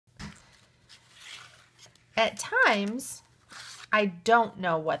At times, I don't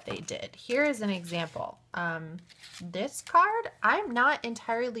know what they did. Here is an example. This card, I'm not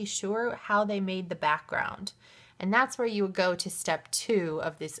entirely sure how they made the background. And that's where you would go to step 2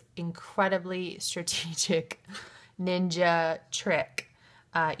 of this incredibly strategic ninja trick.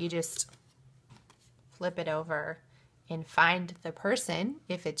 You just flip it over and find the person,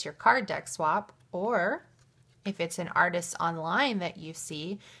 if it's your card deck swap, or if it's an artist online that you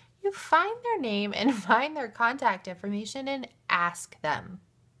see, you find their name and find their contact information and ask them.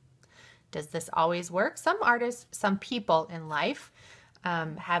 Does this always work? Some artists, some people in life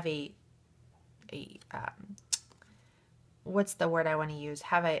have what's the word I want to use?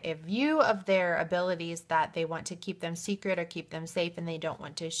 Have a view of their abilities that they want to keep them secret or keep them safe, and they don't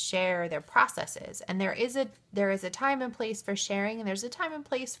want to share their processes. And there is a time and place for sharing, and there's a time and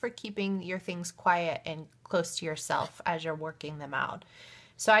place for keeping your things quiet and close to yourself as you're working them out.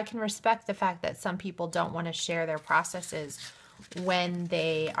 So I can respect the fact that some people don't want to share their processes when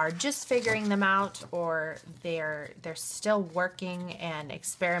they are just figuring them out, or they're still working and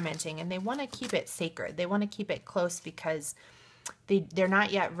experimenting, and they want to keep it sacred. They want to keep it close because they're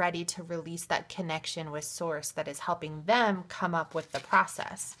not yet ready to release that connection with source that is helping them come up with the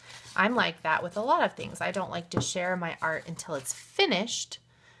process. I'm like that with a lot of things. I don't like to share my art until it's finished,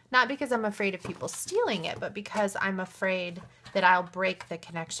 not because I'm afraid of people stealing it, but because I'm afraid that I'll break the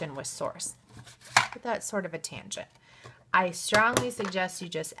connection with source. But that's sort of a tangent. I strongly suggest you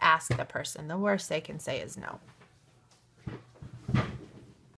just ask the person. The worst they can say is no.